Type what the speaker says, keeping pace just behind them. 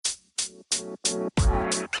This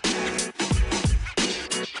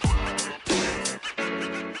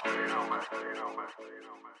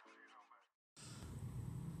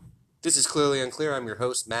is Clearly Unclear. I'm your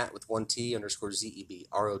host, Matt, with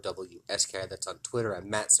 1T_ZEBROWSK. That's on Twitter. I'm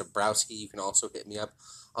Matt Zabrowski. You can also hit me up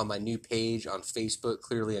on my new page on Facebook,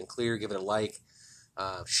 Clearly Unclear. Give it a like.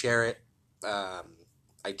 Share it.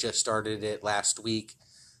 I just started it last week.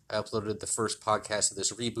 I uploaded the first podcast of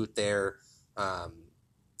this reboot there.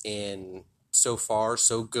 And so far,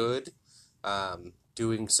 so good.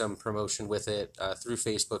 Doing some promotion with it through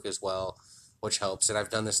Facebook as well, which helps. And I've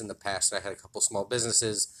done this in the past. I had a couple small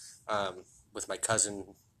businesses with my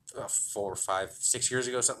cousin 4, 5, 6 years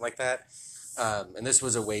ago, something like that. And this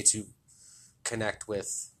was a way to connect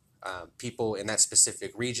with people in that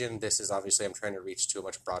specific region. This is obviously, I'm trying to reach to a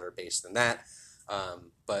much broader base than that.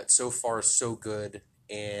 But so far, so good.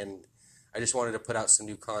 And I just wanted to put out some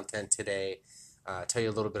new content today, tell you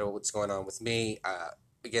a little bit about what's going on with me.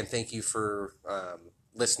 Again, thank you for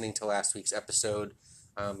listening to last week's episode.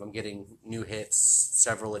 I'm getting new hits,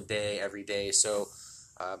 several a day, every day. So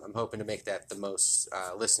I'm hoping to make that the most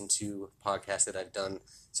listened to podcast that I've done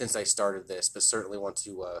since I started this, but certainly want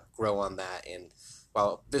to grow on that. And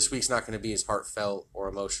while this week's not going to be as heartfelt or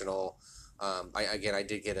emotional, I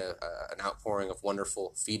did get an outpouring of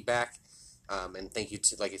wonderful feedback. And thank you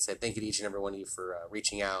to, like I said, thank you to each and every one of you for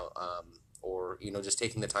reaching out or, just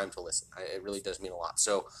taking the time to listen. It really does mean a lot.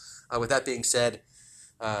 So with that being said,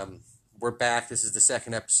 we're back. This is the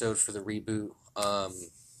second episode for the reboot.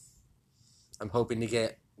 I'm hoping to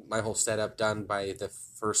get my whole setup done by the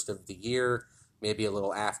first of the year, maybe a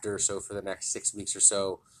little after. So for the next 6 weeks or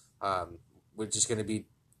so, we're just going to be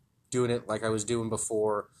doing it like I was doing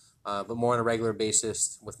before, but more on a regular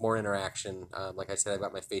basis with more interaction. Like I said, I've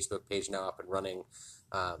got my Facebook page now up and running.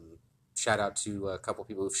 Shout out to a couple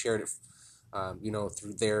people who've shared it,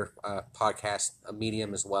 through their podcast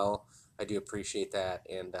medium as well. I do appreciate that,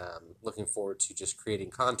 and looking forward to just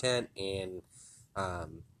creating content and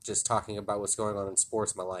just talking about what's going on in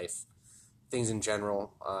sports, my life, things in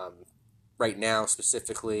general. Right now,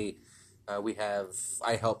 specifically,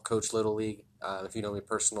 I help coach Little League. If you know me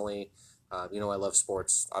personally, I love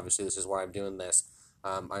sports. Obviously, this is why I'm doing this.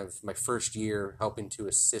 I've my first year helping to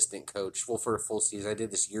assistant coach. Well, for a full season, I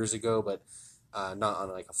did this years ago, but not on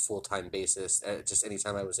like a full-time basis. Just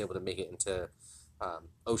anytime I was able to make it into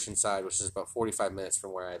Oceanside, which is about 45 minutes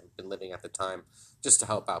from where I'd been living at the time, just to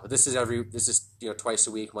help out. But this is twice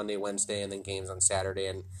a week, Monday, Wednesday, and then games on Saturday.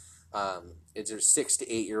 And there's 6 to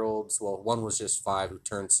 8 year olds. Well, one was just 5 who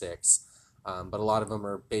turned 6, but a lot of them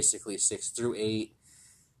are basically 6 through 8.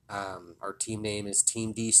 Our team name is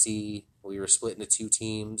Team DC. We were split into 2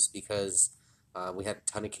 teams because we had a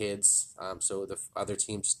ton of kids. So the other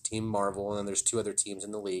team's Team Marvel, and then there's 2 other teams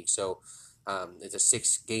in the league. So it's a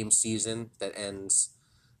 6-game season that ends.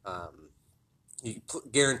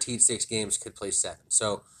 Guaranteed 6 games, could play 7.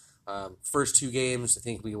 So first 2 games, I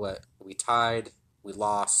think we tied, we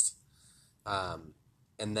lost, and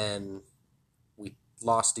then we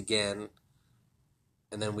lost again,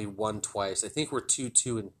 and then we won twice. I think we're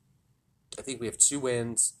 2-2, and I think we have 2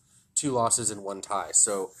 wins, 2 losses, and 1 tie.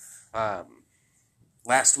 So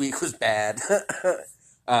last week was bad,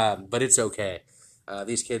 but it's okay.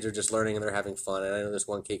 These kids are just learning and they're having fun. And I know this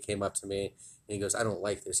one kid came up to me and he goes, "I don't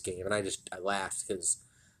like this game." And I laughed because,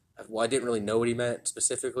 I didn't really know what he meant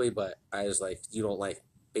specifically, but I was like, "You don't like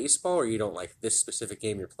baseball, or you don't like this specific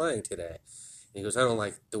game you're playing today?" And he goes, "I don't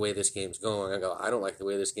like the way this game's going." I go, "I don't like the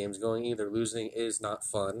way this game's going either. Losing is not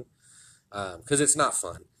fun," because it's not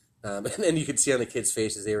fun. And then you could see on the kids'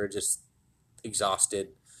 faces, they were just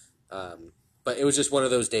exhausted. But it was just one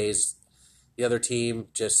of those days. The other team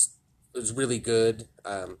just was really good,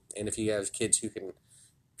 and if you have kids who can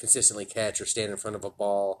consistently catch or stand in front of a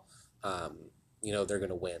ball, they're going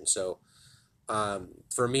to win. So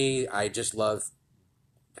for me, I just love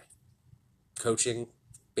coaching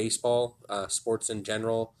baseball, sports in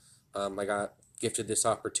general. I got gifted this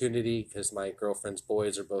opportunity because my girlfriend's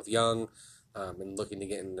boys are both young and looking to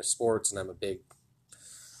get into sports, and I'm a big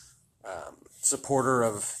supporter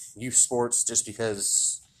of youth sports just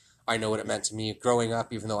because I know what it meant to me growing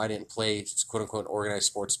up, even though I didn't play quote-unquote organized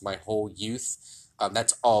sports my whole youth.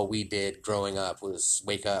 That's all we did growing up was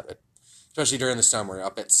wake up, especially during the summer,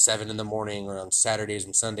 up at 7 in the morning, or on Saturdays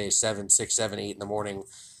and Sundays, 7, 6, 7, 8 in the morning,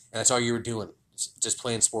 and that's all you were doing, just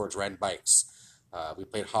playing sports, riding bikes. We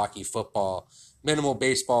played hockey, football, minimal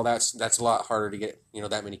baseball. That's a lot harder to get,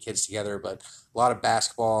 that many kids together, but a lot of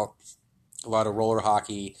basketball, a lot of roller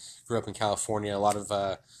hockey. Grew up in California, a lot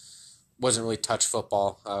of wasn't really touch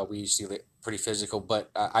football. We used to get pretty physical,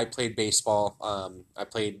 but I played baseball. I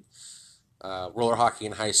played roller hockey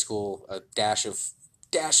in high school, a dash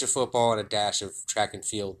of football and a dash of track and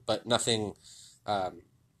field, but nothing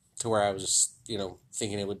to where I was,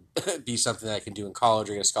 thinking it would be something that I can do in college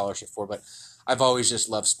or get a scholarship for. But I've always just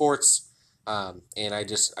loved sports, and I'm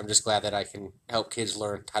just glad that I can help kids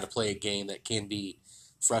learn how to play a game that can be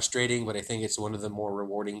frustrating, but I think it's one of the more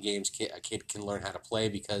rewarding games a kid can learn how to play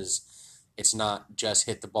because it's not just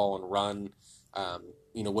hit the ball and run.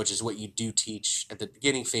 Which is what you do teach at the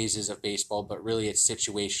beginning phases of baseball, but really it's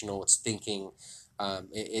situational. It's thinking.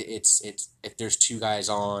 It's if there's two guys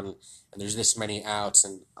on and there's this many outs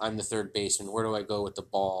and I'm the third baseman, where do I go with the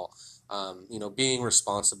ball? Being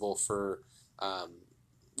responsible for,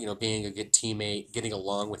 being a good teammate, getting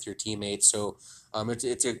along with your teammates. So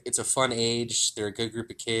it's a fun age. They're a good group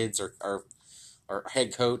of kids. Our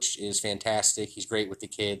head coach is fantastic. He's great with the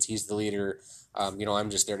kids. He's the leader. I'm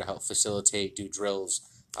just there to help facilitate, do drills,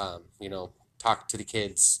 talk to the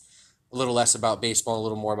kids a little less about baseball, a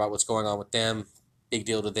little more about what's going on with them. Big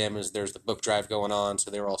deal to them is there's the book drive going on, so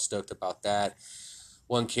they were all stoked about that.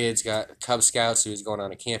 One kid's got Cub Scouts, so he's going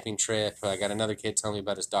on a camping trip. I got another kid telling me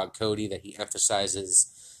about his dog Cody that he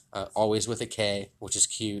emphasizes always with a K, which is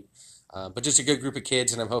cute. But just a good group of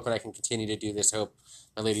kids, and I'm hoping I can continue to do this. I hope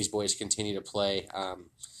my ladies' boys continue to play.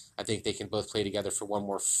 I think they can both play together for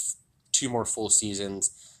two more full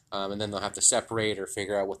seasons, and then they'll have to separate or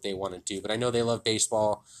figure out what they want to do. But I know they love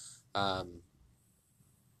baseball,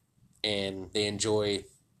 and they enjoy,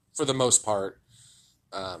 for the most part,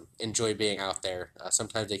 enjoy being out there.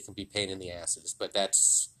 Sometimes they can be pain in the asses, but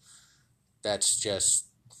that's just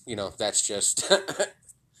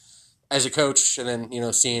as a coach, and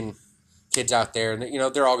then seeing kids out there,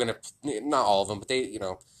 and they're all gonna, not all of them, but they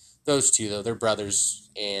those two though, they're brothers,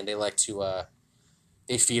 and they like to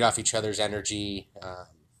they feed off each other's energy,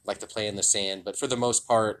 like to play in the sand, but for the most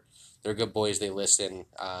part they're good boys. They listen,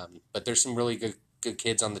 but there's some really good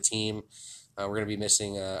kids on the team. We're going to be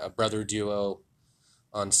missing a brother duo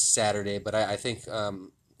on Saturday, but I think the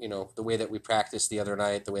way that we practiced the other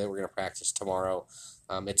night, the way that we're going to practice tomorrow,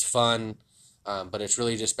 it's fun. But it's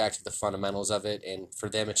really just back to the fundamentals of it. And for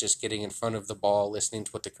them, it's just getting in front of the ball, listening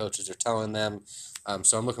to what the coaches are telling them.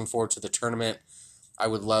 So I'm looking forward to the tournament. I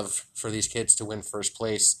would love for these kids to win first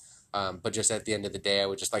place. But just at the end of the day, I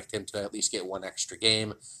would just like them to at least get one extra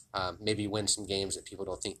game, maybe win some games that people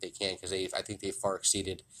don't think they can, because I think they've far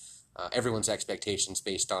exceeded everyone's expectations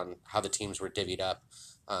based on how the teams were divvied up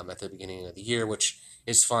at the beginning of the year, which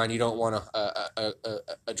is fine. You don't want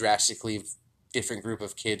a drastically different group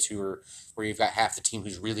of kids where you've got half the team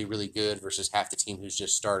who's really, really good versus half the team who's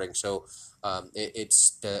just starting. So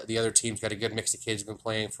it's the other team's got a good mix of kids who've been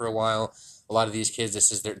playing for a while. A lot of these kids,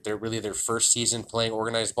 this is they're really their first season playing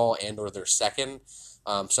organized ball and or their second.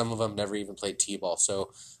 Some of them never even played t-ball.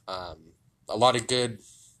 So a lot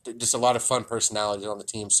of fun personalities on the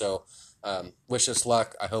team. So wish us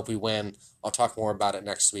luck. I hope we win. I'll talk more about it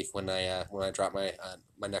next week when I drop my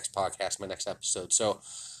next podcast, my next episode. So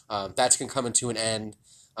that's going to come to an end.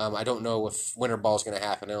 I don't know if winter ball is going to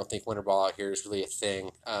happen. I don't think winter ball out here is really a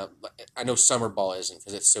thing. I know summer ball isn't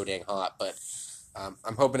because it's so dang hot, but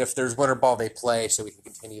I'm hoping if there's winter ball, they play so we can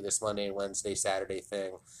continue this Monday and Wednesday, Saturday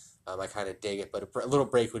thing. I kind of dig it, but a little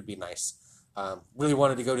break would be nice. Really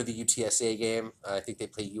wanted to go to the UTSA game. I think they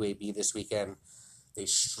play UAB this weekend. They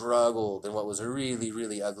struggled in what was a really,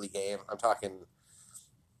 really ugly game. I'm talking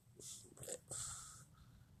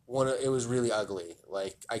it was really ugly.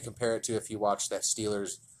 Like, I compare it to if you watch that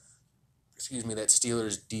Steelers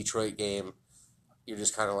Detroit game, you're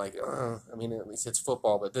just kind of like, I mean, at least it's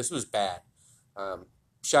football, but this was bad.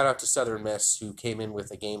 Shout out to Southern Miss, who came in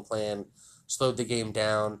with a game plan, slowed the game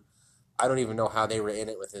down. I don't even know how they were in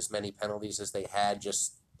it with as many penalties as they had.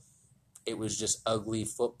 It was just ugly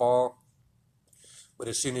football. But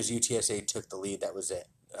as soon as UTSA took the lead, that was it.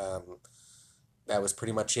 That was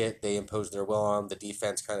pretty much it. They imposed their will on them. The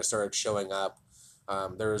defense kind of started showing up.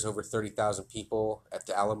 There was over 30,000 people at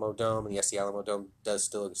the Alamo Dome, and yes, the Alamo Dome does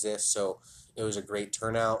still exist, so it was a great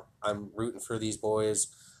turnout. I'm rooting for these boys.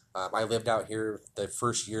 I lived out here the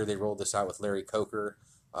first year they rolled this out with Larry Coker,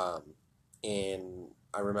 and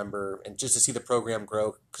I remember, and just to see the program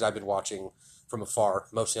grow, because I've been watching from afar,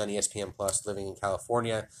 mostly on ESPN Plus, living in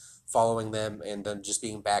California, following them, and then just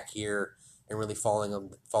being back here and really following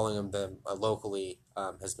them locally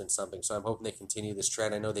has been something. So I'm hoping they continue this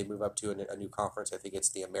trend. I know they move up to a new conference. I think it's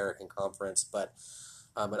the American Conference, but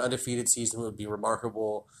an undefeated season would be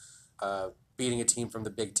remarkable. Beating a team from the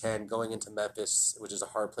Big Ten, going into Memphis, which is a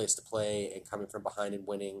hard place to play, and coming from behind and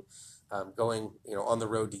winning, going on the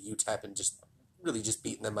road to UTEP and just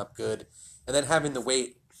beating them up good, and then having the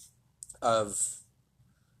weight of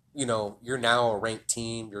you're now a ranked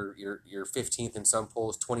team. You're 15th in some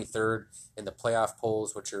polls, 23rd in the playoff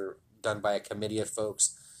polls, which are done by a committee of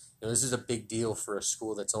folks. This is a big deal for a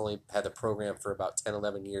school that's only had the program for about 10,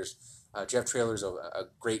 11 years. Jeff Traylor's a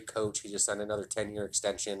great coach. He just signed another 10-year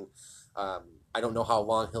extension. I don't know how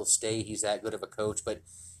long he'll stay. He's that good of a coach, but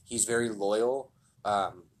he's very loyal.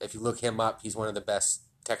 If you look him up, he's one of the best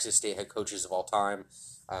Texas State head coaches of all time.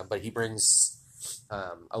 But he brings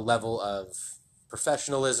a level of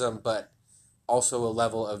professionalism, but also a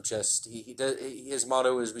level of just he does. His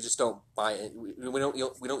motto is we just don't buy it. We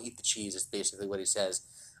don't eat the cheese. Is basically what he says.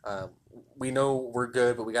 We know we're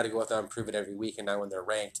good, but we got to go out there and prove it every week. And now when they're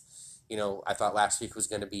ranked, I thought last week was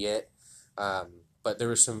going to be it. But there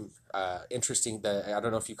was some interesting. I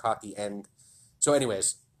don't know if you caught the end. So,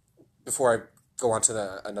 anyways, before I go on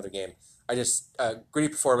to another game, I just gritty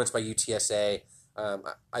performance by UTSA.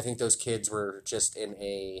 I think those kids were just in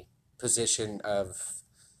a position of,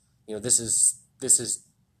 this is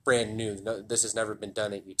brand new. No, this has never been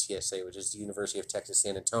done at UTSA, which is the University of Texas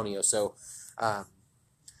San Antonio. So,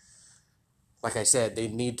 like I said, they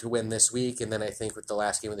need to win this week, and then I think with the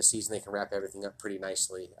last game of the season, they can wrap everything up pretty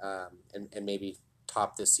nicely, and maybe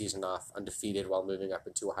top this season off undefeated while moving up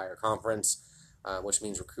into a higher conference, which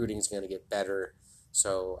means recruiting is going to get better.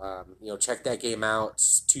 So, check that game out.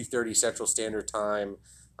 It's 2:30 Central Standard Time,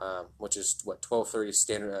 which is 12:30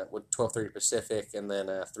 Standard, 12:30 Pacific, and then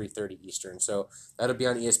 3:30 Eastern. So that'll be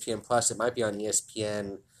on ESPN Plus. It might be on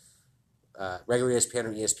ESPN, regular ESPN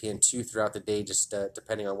or ESPN2 throughout the day, just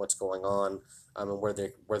depending on what's going on, and where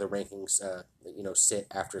the rankings sit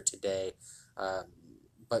after today.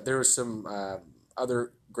 But there was some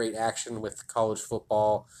other great action with college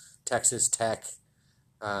football. Texas Tech.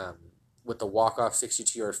 With the walk-off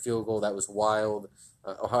 62-yard field goal, that was wild.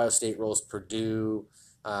 Ohio State rolls Purdue.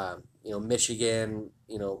 Michigan.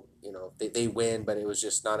 They win, but it was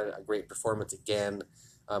just not a great performance again.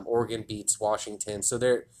 Oregon beats Washington, so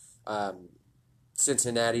they're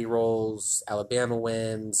Cincinnati rolls. Alabama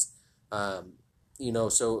wins.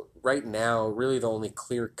 So right now, really the only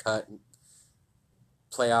clear-cut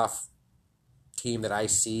playoff team that I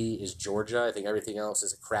see is Georgia. I think everything else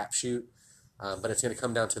is a crapshoot. But it's going to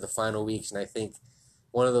come down to the final weeks, and I think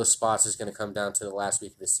one of those spots is going to come down to the last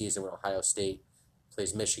week of the season when Ohio State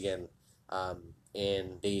plays Michigan,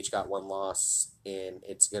 and they each got one loss, and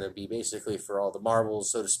it's going to be basically for all the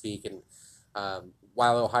marbles, so to speak. And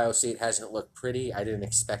while Ohio State hasn't looked pretty, I didn't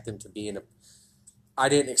expect them to be in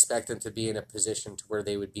a position to where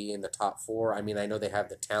they would be in the top four. I mean, I know they have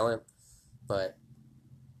the talent, but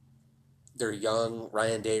they're young.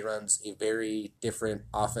 Ryan Day runs a very different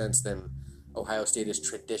offense than Ohio State is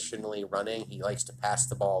traditionally running. He likes to pass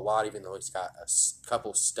the ball a lot, even though he's got a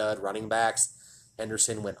couple stud running backs.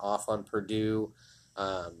 Henderson went off on Purdue.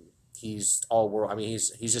 He's all world. I mean,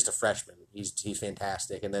 he's just a freshman. He's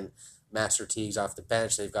fantastic. And then Master Teague's off the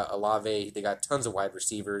bench. They've got Olave. They got tons of wide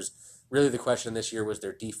receivers. Really, the question this year was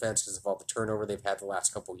their defense because of all the turnover they've had the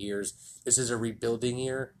last couple of years. This is a rebuilding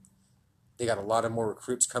year. They got a lot of more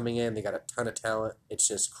recruits coming in. They got a ton of talent. It's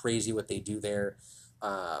just crazy what they do there.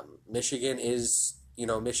 Michigan is.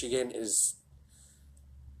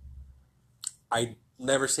 I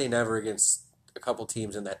never say never against a couple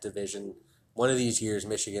teams in that division. One of these years,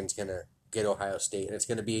 Michigan's gonna get Ohio State, and it's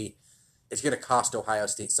gonna cost Ohio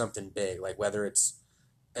State something big, like whether it's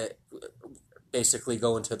basically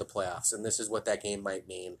going to the playoffs, and this is what that game might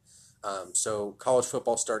mean. So college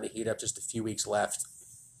football starting to heat up. Just a few weeks left.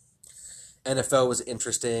 NFL was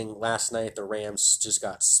interesting. Last night, the Rams just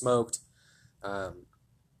got smoked.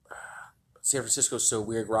 San Francisco's so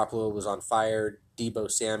weird. Garoppolo was on fire. Debo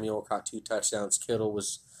Samuel caught 2 touchdowns. Kittle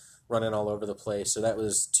was running all over the place. So that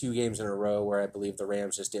was 2 games in a row where I believe the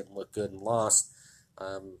Rams just didn't look good and lost.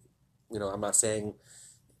 I'm not saying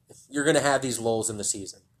you're going to have these lulls in the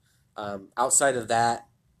season. Outside of that,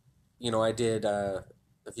 I did,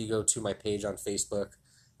 if you go to my page on Facebook,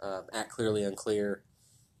 at Clearly Unclear,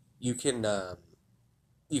 you can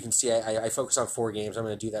see I focus on 4 games. I'm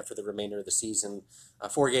going to do that for the remainder of the season.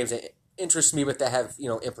 4 games that interest me, but that have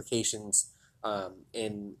implications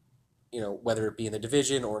in whether it be in the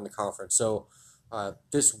division or in the conference. So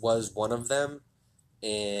this was one of them,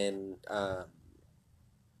 and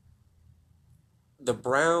the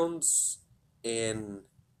Browns and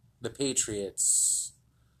the Patriots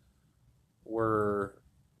were.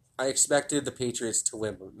 I expected the Patriots to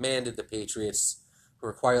win, but man, did the Patriots, who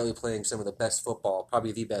are quietly playing some of the best football,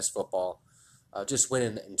 probably the best football, just went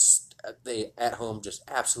in and they at home just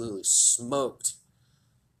absolutely smoked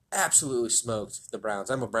the Browns.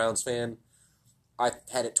 I'm a Browns fan. I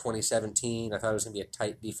had it 2017. I thought it was going to be a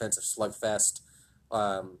tight defensive slugfest.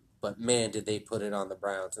 but man, did they put it on the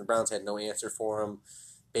Browns. And the Browns had no answer for him.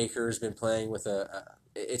 Baker's been playing with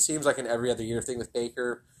it seems like an every other year thing with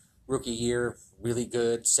Baker. Rookie year, really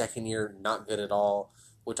good. Second year, not good at all,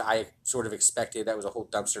 which I sort of expected. That was a whole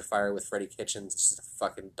dumpster fire with Freddie Kitchens. It's just a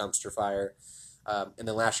fucking dumpster fire. And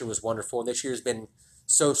then last year was wonderful. And this year's been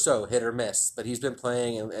so, hit or miss. But he's been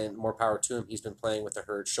playing, and more power to him. He's been playing with a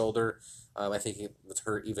hurt shoulder. I think it was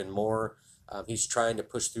hurt even more. He's trying to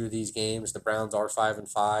push through these games. The Browns are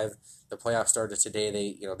 5-5. The playoffs started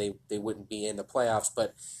today. They wouldn't be in the playoffs,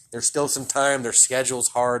 but there's still some time. Their schedule's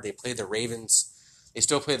hard. They play the Ravens. They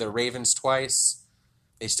still play the Ravens twice.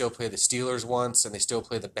 They still play the Steelers once, and they still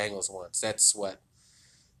play the Bengals once. That's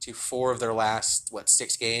four of their last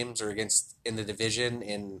 6 games are against in the division,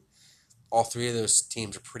 and all 3 of those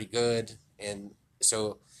teams are pretty good. And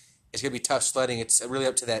so it's gonna be tough sledding. It's really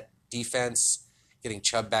up to that defense getting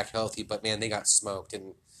Chubb back healthy, but man, they got smoked,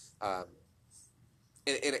 and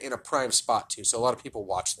in a prime spot too. So a lot of people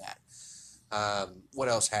watch that. What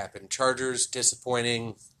else happened? Chargers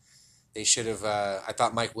disappointing. They should have. I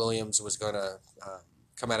thought Mike Williams was going to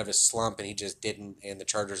come out of his slump, and he just didn't. And the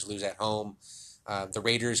Chargers lose at home. The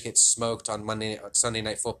Raiders get smoked on Sunday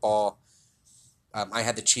Night Football. I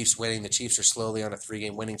had the Chiefs winning. The Chiefs are slowly on a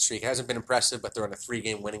 3-game winning streak. It hasn't been impressive, but they're on a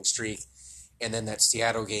 3-game winning streak. And then that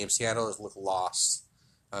Seattle game, Seattle has looked lost.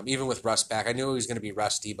 Even with Russ back, I knew he was going to be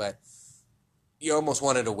rusty, but you almost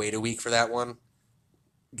wanted to wait a week for that one.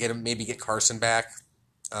 Maybe get Carson back.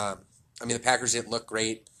 The Packers didn't look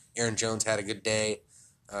great. Aaron Jones had a good day.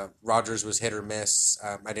 Rodgers was hit or miss.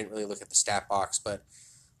 I didn't really look at the stat box, but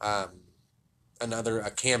another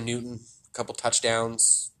Cam Newton, a couple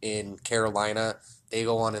touchdowns in Carolina. They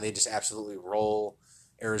go on and they just absolutely roll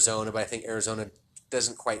Arizona, but I think Arizona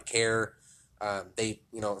doesn't quite care.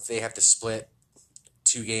 If they have to split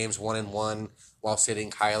 2 games, 1-1, while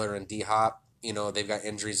sitting Kyler and D-Hop, they've got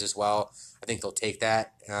injuries as well. I think they'll take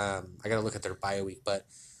that. I got to look at their bye week, but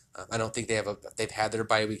I don't think they've had their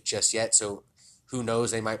bye week just yet. So who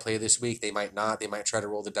knows? They might play this week. They might not. They might try to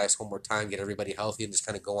roll the dice one more time, get everybody healthy, and just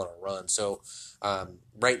kind of go on a run. So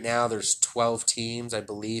right now there's 12 teams, I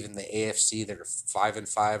believe, in the AFC that are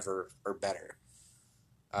 5-5 or better.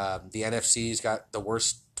 The NFC's got the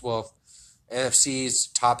worst. Well, NFC's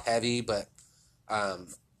top heavy, but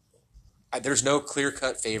there's no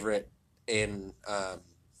clear-cut favorite in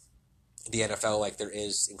the NFL like there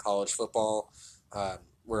is in college football,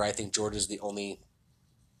 where I think Georgia's the only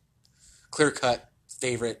clear-cut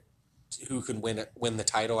favorite who can win the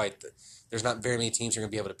title. There's not very many teams who are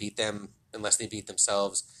going to be able to beat them unless they beat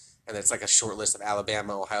themselves, and it's like a short list of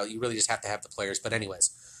Alabama, Ohio. You really just have to have the players. But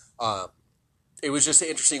anyways, it was just an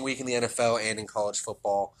interesting week in the NFL and in college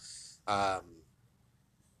football. The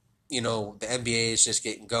NBA is just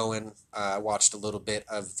getting going. I watched a little bit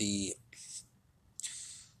of the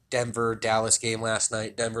Denver-Dallas game last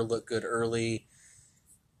night. Denver looked good early.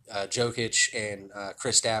 Jokic and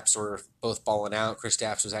Kristaps were both balling out.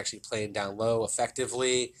 Kristaps was actually playing down low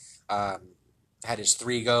effectively. Had his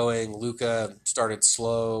 3 going. Luka started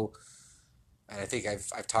slow. And I think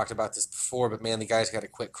I've talked about this before, but man, the guy's got to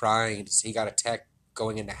quit crying. He got a tech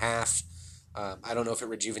going into half. I don't know if it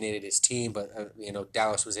rejuvenated his team, but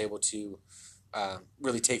Dallas was able to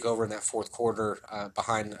really take over in that fourth quarter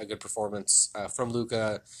behind a good performance from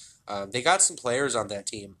Luka. They got some players on that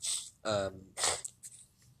team.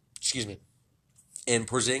 Excuse me. And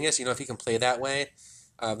Porzingis, if he can play that way,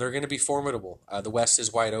 they're going to be formidable. The West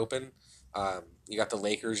is wide open. You got the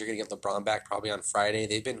Lakers. You're going to get LeBron back probably on Friday.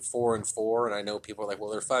 They've been 4-4, and I know people are like,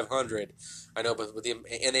 well, they're 500. I know, but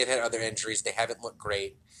and they've had other injuries. They haven't looked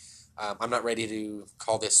great. I'm not ready to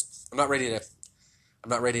call this. I'm not ready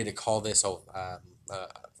to call this a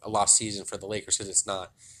lost season for the Lakers because it's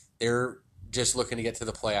not. They're just looking to get to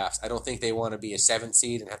the playoffs. I don't think they want to be a 7th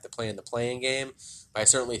seed and have to play in the play-in game. But I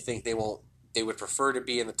certainly think they won't. They would prefer to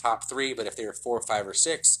be in the top 3. But if they're 4, 5, or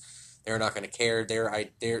 6, they're not going to care.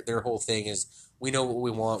 Their whole thing is we know what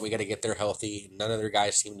we want. We got to get there healthy. None of their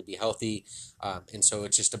guys seem to be healthy, and so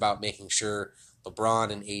it's just about making sure LeBron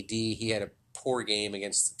and AD. He had a poor game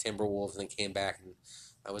against the Timberwolves and then came back and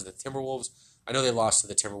was the Timberwolves. I know they lost to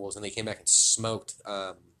the Timberwolves and they came back and smoked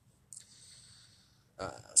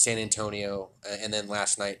San Antonio, and then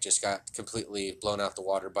last night just got completely blown out the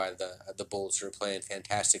water by the Bulls, who are playing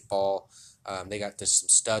fantastic ball. They got some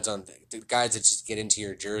studs on the guys that just get into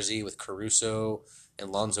your jersey with Caruso and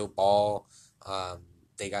Lonzo Ball.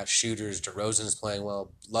 They got shooters. DeRozan's playing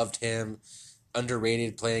well. Loved him.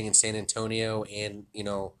 Underrated, playing in San Antonio and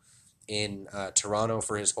in Toronto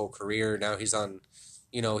for his whole career. Now he's on,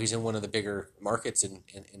 he's in one of the bigger markets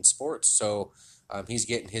in sports. So He's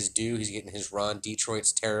getting his due. He's getting his run.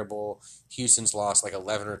 Detroit's terrible. Houston's lost like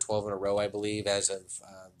 11 or 12 in a row, I believe, as of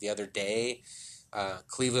the other day.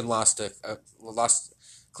 Cleveland lost.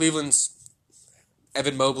 Cleveland's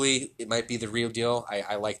Evan Mobley. It might be the real deal.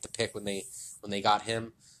 I like the pick when they got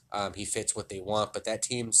him. He fits what they want. But that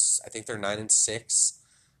team's, I think they're 9-6.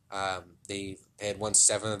 They had won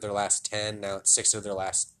 7 of their last 10. Now it's 6 of their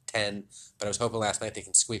last 10. But I was hoping last night they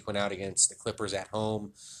can squeak one out against the Clippers at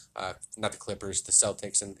home. Not the Clippers, the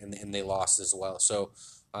Celtics, and they lost as well. So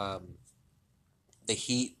the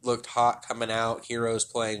Heat looked hot coming out. Hero's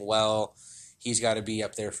playing well. He's got to be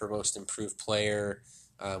up there for most improved player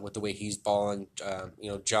with the way he's balling.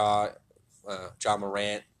 Ja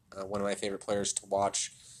Morant, one of my favorite players to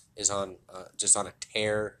watch, is on just on a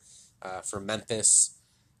tear for Memphis.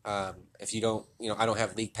 If you don't, I don't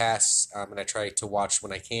have League Pass, and I try to watch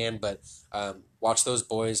when I can, but watch those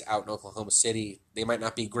boys out in Oklahoma City. They might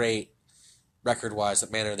not be great record-wise,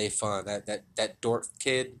 but man, are they fun. That Dort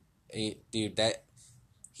kid, dude,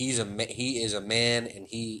 he is a man, and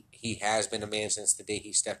he has been a man since the day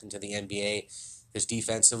he stepped into the NBA. Because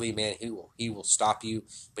defensively, man, he will stop you,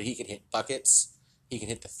 but he can hit buckets. He can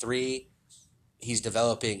hit the three. He's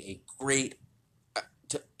developing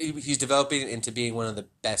he's developing into being one of the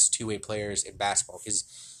best two-way players in basketball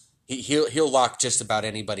because he'll lock just about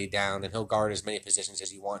anybody down and he'll guard as many positions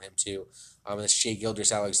as you want him to. And it's Shai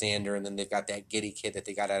Gilgeous-Alexander, and then they've got that Giddy kid that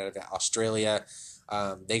they got out of Australia.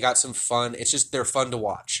 They got some fun. It's just they're fun to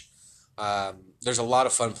watch. There's a lot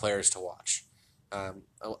of fun players to watch.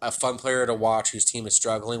 A fun player to watch whose team is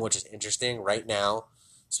struggling, which is interesting right now,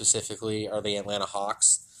 specifically, are the Atlanta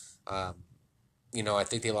Hawks. I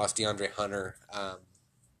think they lost DeAndre Hunter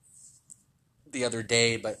the other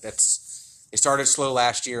day, but they started slow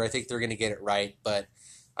last year. I think they're going to get it right, but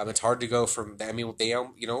it's hard to go from. I mean, they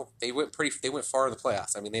went far in the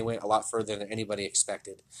playoffs. I mean, they went a lot further than anybody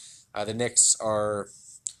expected. The Knicks are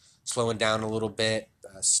slowing down a little bit.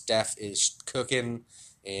 Steph is cooking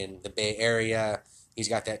in the Bay Area. He's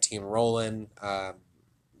got that team rolling.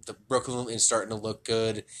 The Brooklyn is starting to look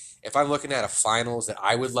good. If I'm looking at a finals that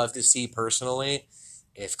I would love to see personally,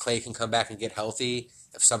 if Clay can come back and get healthy,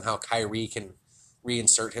 if somehow Kyrie can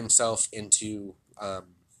reinsert himself into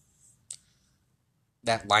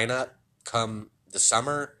that lineup come the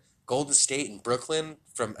summer, Golden State and Brooklyn,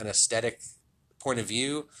 from an aesthetic point of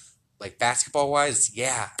view, like basketball-wise,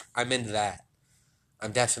 yeah, I'm into that.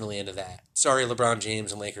 I'm definitely into that. Sorry, LeBron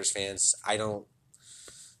James and Lakers fans.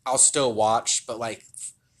 I'll still watch, but like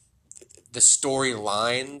the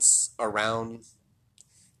storylines around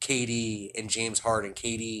KD and James Harden.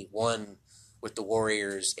 KD won with the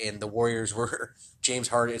Warriors, and the Warriors were James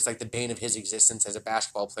Harden. It's like the bane of his existence as a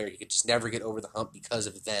basketball player. He could just never get over the hump because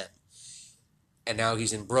of them. And now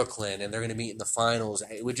he's in Brooklyn, and they're going to meet in the finals.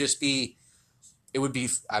 It would be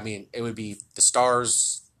the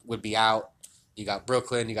stars would be out. You got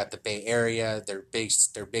Brooklyn, you got the Bay Area.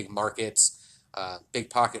 They're big markets, big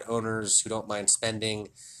pocket owners who don't mind spending.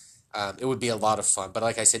 It would be a lot of fun. But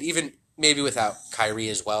like I said, even maybe without Kyrie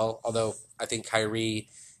as well, although I think Kyrie,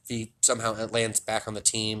 if he somehow lands back on the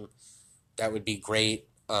team, that would be great.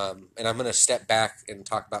 And I'm going to step back and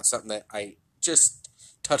talk about something that I just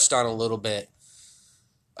touched on a little bit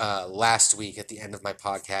last week at the end of my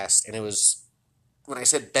podcast. And it was when I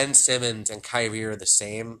said Ben Simmons and Kyrie are the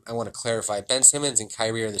same. I want to clarify. Ben Simmons and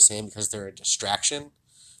Kyrie are the same because they're a distraction,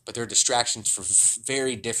 but they're distractions for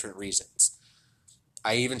very different reasons.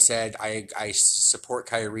 I even said I support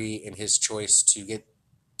Kyrie in his choice to get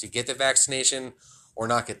the vaccination or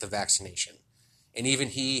not get the vaccination. And even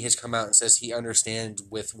he has come out and says he understands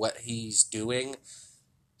with what he's doing.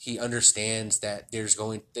 He understands that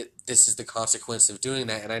this is the consequence of doing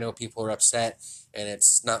that. And I know people are upset and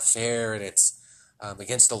it's not fair and it's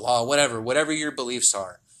against the law, whatever your beliefs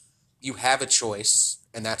are. You have a choice,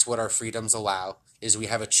 and that's what our freedoms allow, is we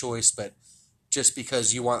have a choice, but just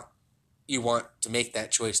because you want to make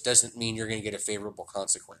that choice doesn't mean you're going to get a favorable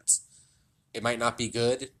consequence. It might not be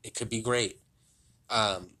good. It could be great.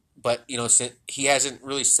 But, he hasn't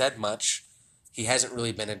really said much. He hasn't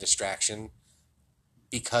really been a distraction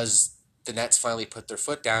because the Nets finally put their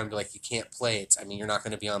foot down and be like, you can't play. You're not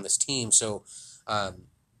going to be on this team. So,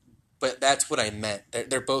 but that's what I meant.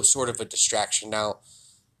 They're both sort of a distraction. Now,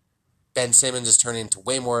 Ben Simmons is turning into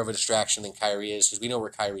way more of a distraction than Kyrie is because we know where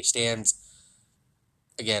Kyrie stands.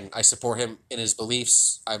 Again, I support him in his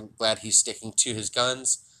beliefs. I'm glad he's sticking to his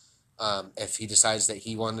guns. If he decides that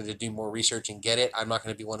he wanted to do more research and get it, I'm not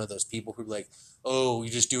going to be one of those people who like, oh,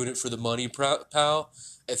 you're just doing it for the money, pal.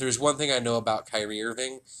 If there's one thing I know about Kyrie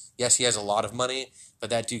Irving, yes, he has a lot of money, but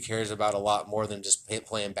that dude cares about a lot more than just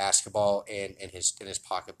playing basketball and his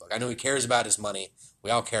pocketbook. I know he cares about his money.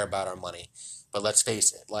 We all care about our money, but let's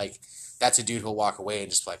face it, like that's a dude who'll walk away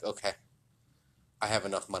and just like, okay, I have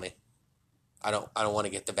enough money. I don't want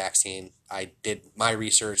to get the vaccine. I did my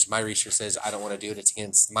research. My research says I don't want to do it. It's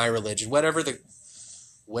against my religion. Whatever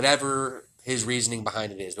his reasoning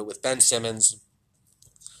behind it is. But with Ben Simmons,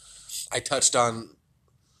 I touched on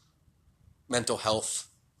mental health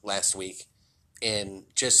last week, and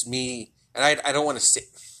just me. And I don't want to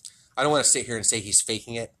sit here and say he's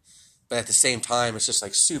faking it, but at the same time, it's just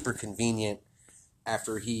like super convenient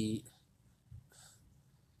after he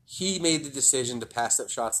made the decision to pass up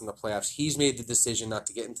shots in the playoffs. He's made the decision not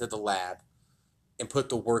to get into the lab and put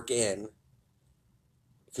the work in.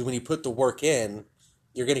 Because when you put the work in,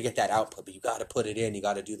 you're going to get that output, but you got to put it in. You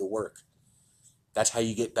got to do the work. That's how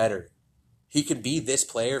you get better. He could be this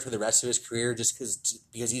player for the rest of his career just because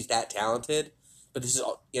he's that talented. But this is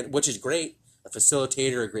all, which is great, a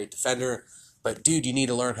facilitator, a great defender. But dude, you need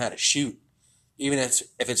to learn how to shoot, even if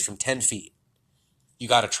it's from 10 feet. You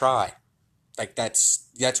got to try. Like that's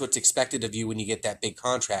what's expected of you when you get that big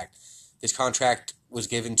contract. This contract was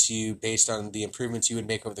given to you based on the improvements you would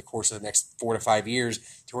make over the course of the next 4 to 5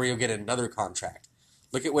 years to where you'll get another contract.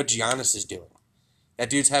 Look at what Giannis is doing. That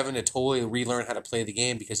dude's having to totally relearn how to play the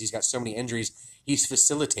game because he's got so many injuries. He's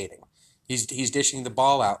facilitating. He's dishing the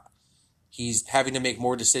ball out. He's having to make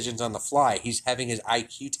more decisions on the fly. He's having his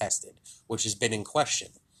IQ tested, which has been in question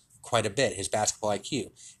quite a bit, his basketball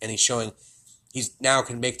IQ. And he's now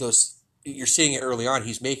can make those. You're seeing it early on.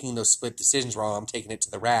 He's making those split decisions where I'm taking it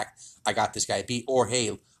to the rack. I got this guy beat, or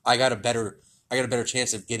hey, I got a better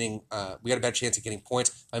chance of getting. We got a better chance of getting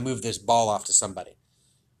points. I move this ball off to somebody,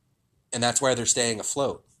 and that's why they're staying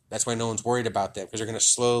afloat. That's why no one's worried about them because they're going to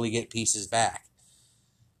slowly get pieces back.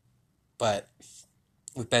 But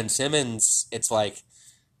with Ben Simmons, it's like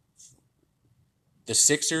the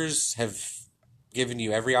Sixers have given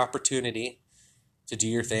you every opportunity to do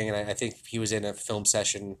your thing, and I think he was in a film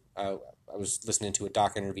session. I was listening to a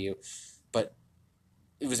doc interview, but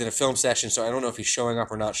it was in a film session, so I don't know if he's showing up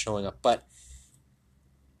or not showing up. But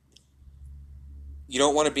you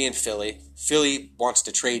don't want to be in Philly. Philly wants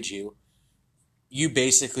to trade you. You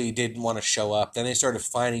basically didn't want to show up. Then they started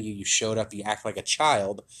finding you. You showed up. You act like a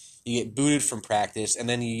child. You get booted from practice, and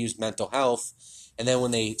then you use mental health. And then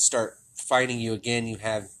when they start finding you again, you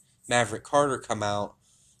have Maverick Carter come out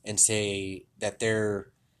and say that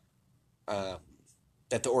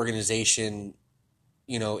that the organization,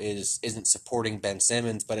 isn't supporting Ben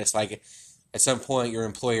Simmons. But it's like at some point your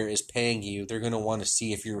employer is paying you. They're going to want to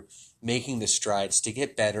see if you're making the strides to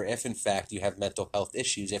get better, if in fact you have mental health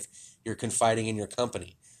issues, if you're confiding in your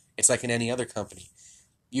company. It's like in any other company.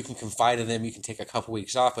 You can confide in them, you can take a couple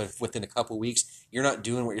weeks off, but if within a couple weeks you're not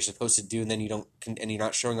doing what you're supposed to do and then you're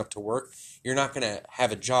not showing up to work, you're not going to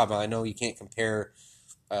have a job. Now, I know you can't compare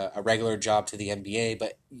a regular job to the NBA,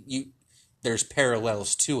 but there's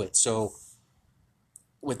parallels to it. So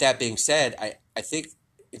with that being said, I think,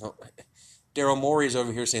 Daryl Morey's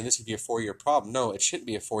over here saying this could be a 4-year problem. No, it shouldn't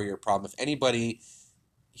be a 4-year problem. If anybody,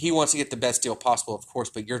 he wants to get the best deal possible, of course,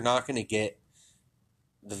 but you're not going to get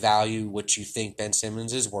the value which you think Ben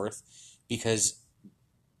Simmons is worth because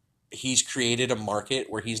he's created a market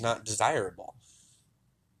where he's not desirable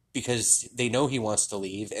because they know he wants to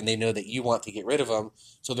leave and they know that you want to get rid of him,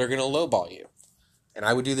 so they're going to lowball you. And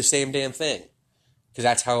I would do the same damn thing because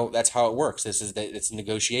that's how it works. It's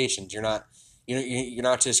negotiations. You're not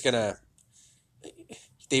just going to.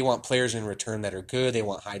 They want players in return that are good. They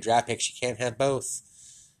want high draft picks. You can't have both.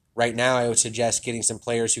 Right now, I would suggest getting some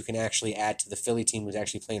players who can actually add to the Philly team who's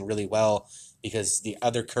actually playing really well because the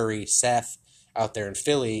other Curry, Seth, out there in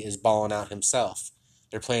Philly is balling out himself.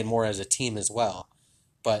 They're playing more as a team as well.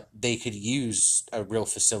 But they could use a real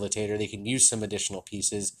facilitator. They can use some additional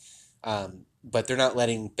pieces. But they're not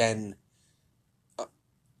letting Ben...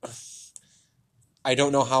 I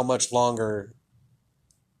don't know how much longer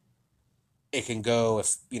it can go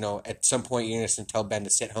if, at some point you're going to tell Ben to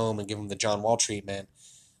sit home and give him the John Wall treatment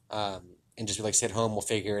and just be like, sit home, we'll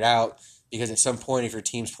figure it out. Because at some point, if your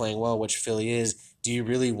team's playing well, which Philly is, do you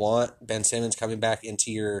really want Ben Simmons coming back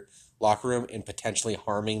into your locker room and potentially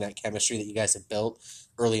harming that chemistry that you guys have built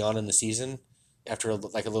early on in the season after a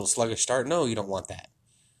little sluggish start? No, you don't want that.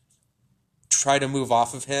 Try to move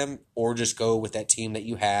off of him or just go with that team that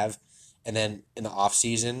you have. And then in the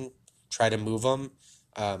offseason, try to move him.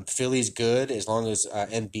 Philly's good as long as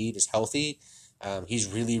Embiid is healthy.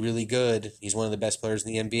 He's really, really good. He's one of the best players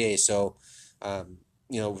in the NBA. So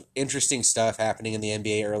interesting stuff happening in the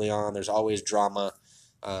NBA early on. There's always drama.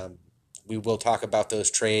 Um, we will talk about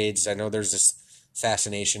those trades. I know there's this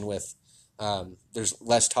fascination with there's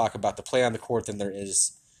less talk about the play on the court than there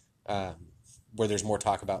is um, where there's more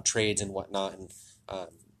talk about trades and whatnot. And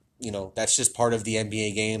um, that's just part of the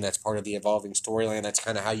NBA game. That's part of the evolving storyline. That's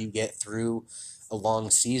kind of how you get through a long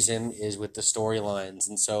season is with the storylines.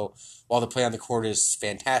 And so while the play on the court is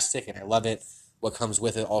fantastic and I love it, what comes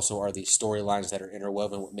with it also are these storylines that are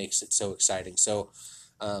interwoven, what makes it so exciting. So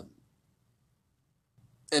um,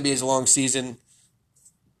 NBA is a long season.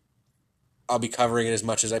 I'll be covering it as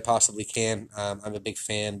much as I possibly can. I'm a big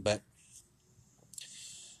fan, but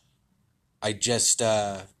I just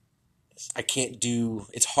I can't do.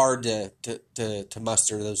 It's hard to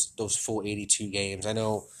muster those full 82 games. I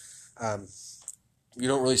know um, you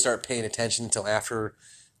don't really start paying attention until after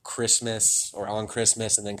Christmas or on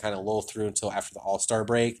Christmas, and then kind of lull through until after the All-Star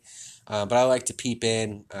break. But I like to peep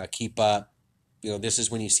in, keep up. This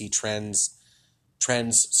is when you see trends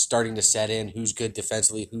starting to set in. Who's good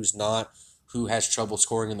defensively, who's not, who has trouble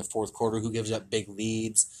scoring in the fourth quarter, who gives up big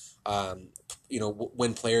leads.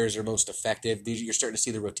 When players are most effective. You're starting to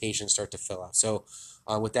see the rotation start to fill out. So,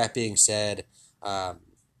 with that being said, I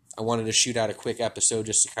wanted to shoot out a quick episode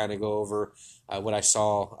just to kind of go over what I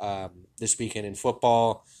saw this weekend in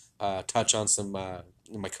football, touch on some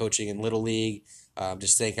my coaching in Little League.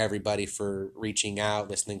 Just thank everybody for reaching out,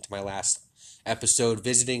 listening to my last episode,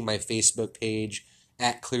 visiting my Facebook page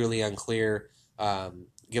at Clearly Unclear.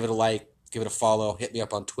 Give it a like, give it a follow. Hit me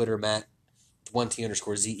up on Twitter, Matt,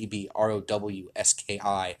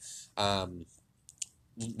 1T_ZEBROWSKI.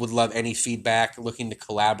 Would love any feedback. Looking to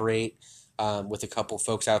collaborate with a couple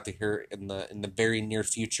folks out there in the very near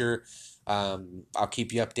future. I'll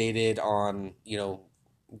keep you updated on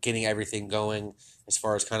getting everything going as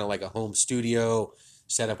far as kind of like a home studio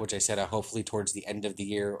setup, which I said hopefully towards the end of the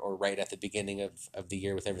year or right at the beginning of the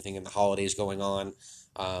year with everything in the holidays going on.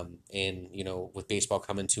 And with baseball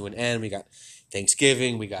coming to an end, we got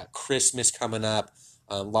Thanksgiving, we got Christmas coming up.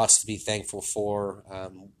 Lots to be thankful for.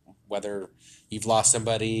 Whether you've lost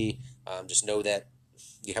somebody, just know that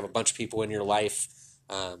you have a bunch of people in your life,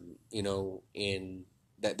 in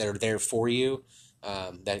that are there for you,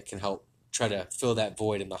 that can help try to fill that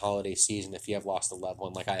void in the holiday season if you have lost a loved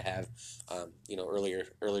one like I have,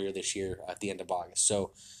 earlier this year at the end of August.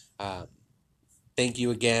 So, thank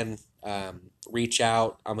you again. Reach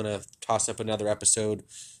out. I'm going to toss up another episode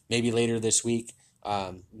maybe later this week.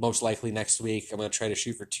 Most likely next week. I'm going to try to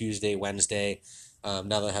shoot for Tuesday, Wednesday, now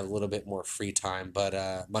that I have a little bit more free time.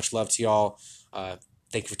 But much love to y'all.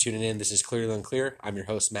 Thank you for tuning in. This is Clearly Unclear. I'm your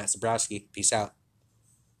host, Matt Zabrowski. Peace out.